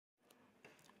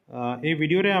ये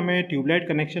वीडियो रे आमे ट्यूबलाइट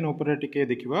कनेक्शन ऊपर टिके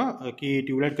देखिबा कि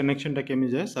ट्यूबलाइट कनेक्शन टा केमि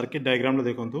जाय सर्किट डायग्राम रे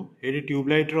देखंतु एडी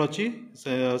ट्यूबलाइट रो अछि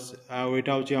आ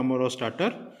एटा होची हमरो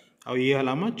स्टार्टर आ ये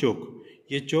हला हम चोक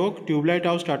ये चोक ट्यूबलाइट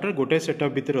आ स्टार्टर गोटे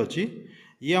सेटअप भीतर अछि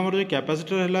ये हमरो जो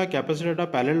कैपेसिटर हला कैपेसिटर टा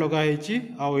पैरेलल लगा हेची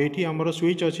आ एठी हमरो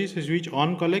स्विच अछि से स्विच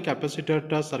ऑन कले कैपेसिटर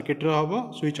टा सर्किट रो हबो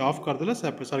स्विच ऑफ कर देले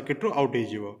सर्किट रो आउट हे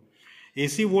जिवो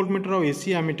एसी वोल्टमीटर और एसी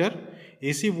एमीटर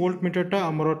एसी वोल्टमीटर टा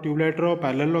हमरो ट्यूबलाइट रो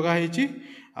पैरेलल लगा हेची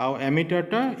आउ एमीटर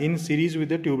टा in series with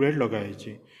the tubelight लगा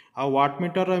हेची आ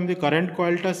वाटमीटर रो एमदी करंट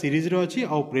कॉइल टा सीरीज रो अछि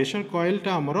आ प्रेशर कॉइल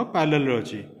टा हमरो पैरेलल रो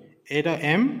अछि एटा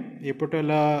एम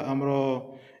एपटला हमरो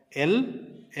एल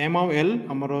एम आ एल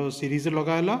हमरो सीरीज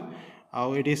लगा हला आ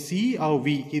एटी सी आ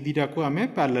वी ये दिटा को हमें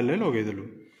पैरेलल लगे देलु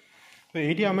तो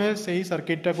एटी हमें सही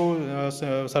सर्किट टा को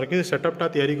सर्किट सेटअप टा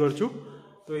तैयारी करछु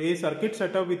तो ये सर्किट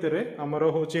सेटअप भीतर हमरो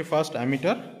होची फर्स्ट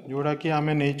एमीटर जोड़ा कि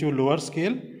हमें नेचु लोअर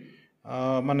स्केल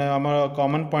माने हमर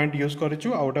कॉमन पॉइंट यूज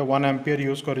करछु आ ओटा 1 एम्पियर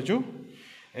यूज करछु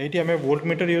एटी हमें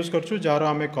वोल्टमीटर यूज करछु जार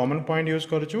हमें कॉमन पॉइंट यूज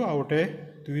करछु आ ओटे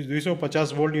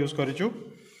 250 वोल्ट यूज करछु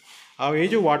आ ये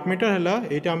जो वाटमीटर हला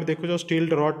एटा हम देखु जो स्टील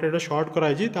रॉड एटा शॉर्ट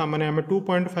कराई जी ता माने हमें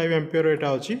 2.5 एम्पियर एटा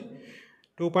अछि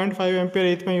 2.5 एम्पियर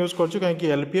एत में यूज करछु काहे कि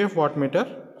एलपीएफ वाटमीटर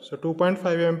सो 2.5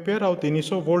 एम्पियर आ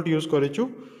 300 वोल्ट यूज करछु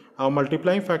आ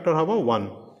मल्टीप्लाइंग फैक्टर हबो 1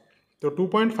 तो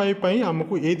 2.5 पई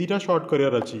हमकु ए दिटा शॉर्ट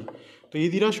करियर अछि तो ये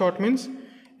दिटा शॉर्ट मीन्स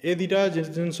ए दिटा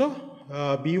जिनसो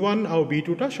B1 और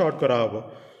B2 टा शॉर्ट करा हबो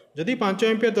जदि 5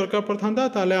 एम्पियर दरकार पड़थांदा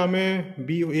ताले हमें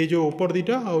बी ए जो ऊपर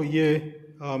दिटा और ये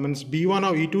मीन्स B1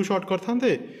 और E2 शॉर्ट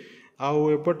करथांदे आ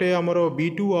एपटे हमरो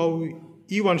B2 और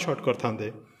E1 शॉर्ट करथांदे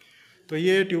तो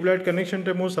ये ट्यूबलाइट कनेक्शन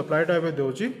टे मो सप्लाई टा एबे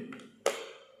दोची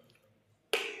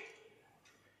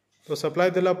तो सप्लाई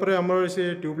देला परे हमरो से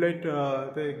ट्यूबलाइट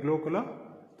ग्लो कला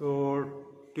तो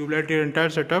ट्यूबलाइट एंटायर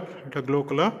सेटअप एटा ग्लो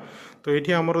कला तो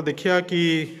ये हमरो देखिया कि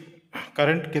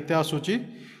करंट केते आसुची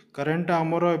करंट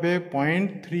हमरो एबे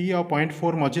 0.3 और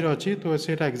 0.4 मझिर अछि तो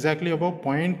सेटा एक्जेक्टली अब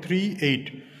 0.38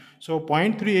 सो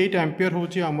 0.38 एम्पियर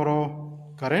होची हमरो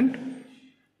करंट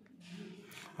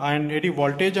एंड एटी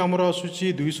वोल्टेज हमरो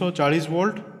आसुची 240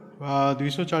 वोल्ट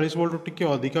 240 वोल्ट टिके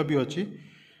अधिका भी अछि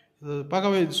पाका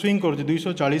स्विंग कर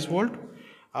 240 वोल्ट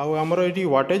आ हमरो एटी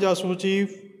वाटेज आसुची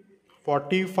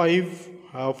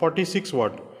 46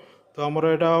 वाट तो हमरो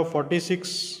एटा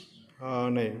 46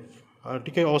 नहीं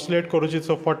टिके ऑसिलेट करूची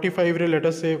सो 45 रे लेट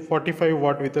अस से 45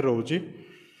 वाट भीतर रहउची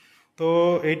तो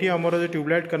एटी हमरो जो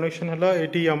ट्यूबलाइट कनेक्शन हला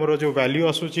एटी हमरो जो वैल्यू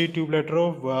आसुची ट्यूबलाइट रो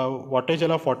वाटेज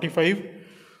हला 45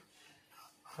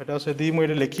 एटा से दी मु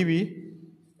लिखिबी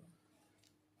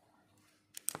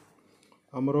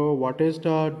हमरो वाटेज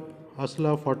टा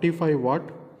असला 45 वाट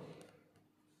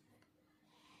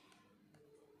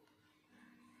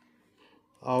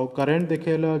और करंट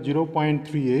देखेला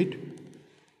 0.38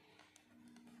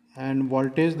 एंड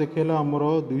वोल्टेज देखेला हमरो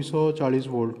 240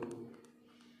 वोल्ट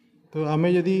तो हमें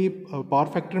यदि पावर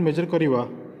फैक्टर मेजर करिवा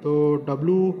तो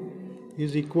W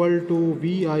is equal to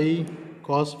VI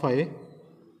cos phi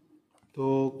तो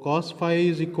cos phi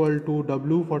is equal to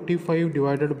W45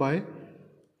 divided by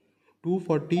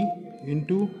 240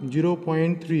 into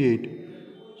 0.38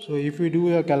 so if we do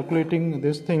a calculating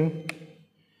this thing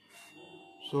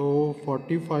so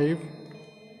 45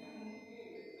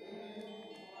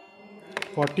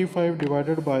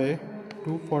 divided by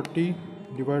 240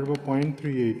 divided by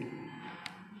 0.38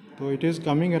 so it is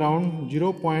coming around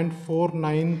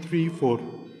 0.4934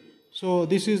 so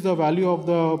this is the value of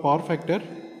the power factor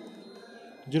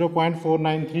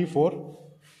 0.4934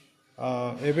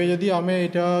 एबे यदि आमे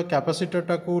एटा capacitor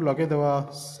टा को लगे देवा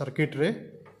circuit रे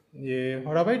ये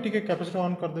हड़ा भाई टिके कैपेसिटर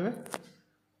ऑन कर देबे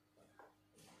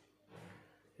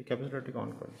ये कैपेसिटर टिके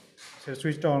ऑन कर से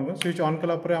स्विच टा ऑन कर स्विच ऑन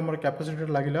कला परे हमर कैपेसिटर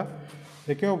लागिला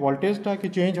देखियो वोल्टेज टा कि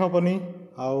चेंज होबनी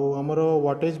आ हमरो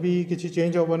वोल्टेज भी किछि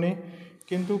चेंज होबनी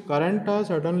किंतु करंट टा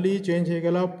सडनली चेंज हे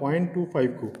गेला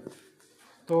 0.25 को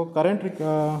तो करंट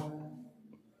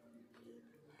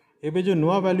एबे जो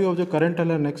नुआ वैल्यू ऑफ जो करंट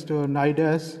हला नेक्स्ट आई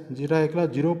डैश जीरा एकला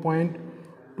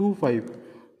 0.25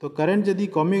 तो करंट जदी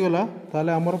कमी गला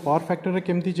ताले हमर पावर फैक्टर रे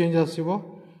केमती चेंज आसीबो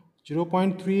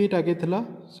 0.38 आगे थला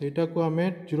सेटा को हमें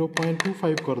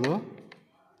 0.25 कर दो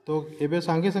तो एबे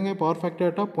संगे संगे पावर फैक्टर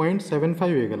टा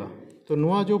 0.75 हे गला तो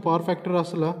नुआ जो पावर फैक्टर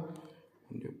आसला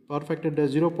power factor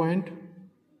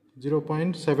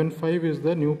 0.75 is the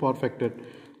new power factor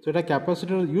so Etah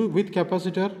capacitor with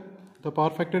capacitor the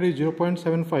power factor is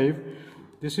 0.75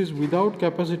 this is without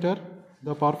capacitor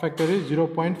the power factor is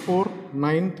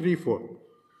 0.4934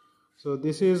 so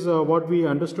this is what we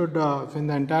understood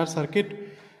in the entire circuit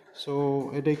so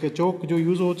एटा के चोक जो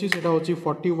use होची सेटा होची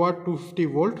 40 वाट 250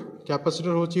 volt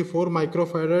capacitor होची 4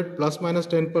 microfarad plus minus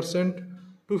 10%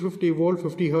 250 volt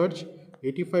 50 hertz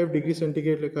 85 degree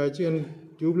centigrade लिखा है and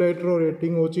tubelight row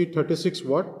rating होची 36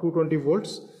 वाट 220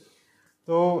 volts.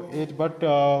 तो but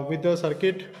with the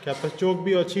circuit capacitor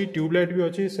भी अच्छी ट्यूबलाइट भी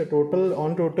अच्छी से टोटल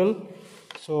ऑन टोटल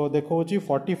सो देखो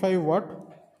 45 वाट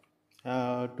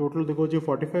टोटल देखो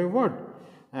 45 वाट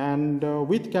एंड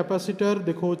विथ कैपेसिटर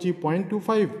देखो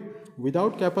 0.25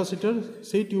 विदाउट कैपेसिटर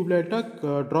से ट्यूबलाइटा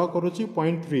ड्र करुच्ची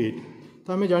 0.38।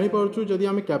 तो आम जापर जदि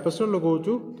आम कैपेसिटर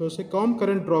लगाऊँ तो से कम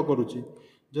करेन्ट ड्र करुच्ची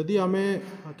जदि आम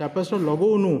कैपेसिटर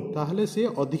लगाऊनु ताहले से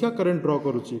अधिका करेन्ट ड्र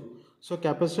करुच्ची। सो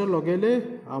कैपेसिटर लगेले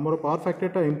आमर पावर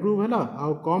फैक्टरटा इम्प्रूव है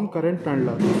आ कम करेन्ट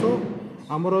टाणला सो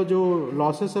आमर जो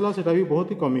लॉसेस है भी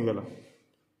बहुत ही कमीगला।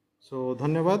 सो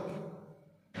धन्यवाद।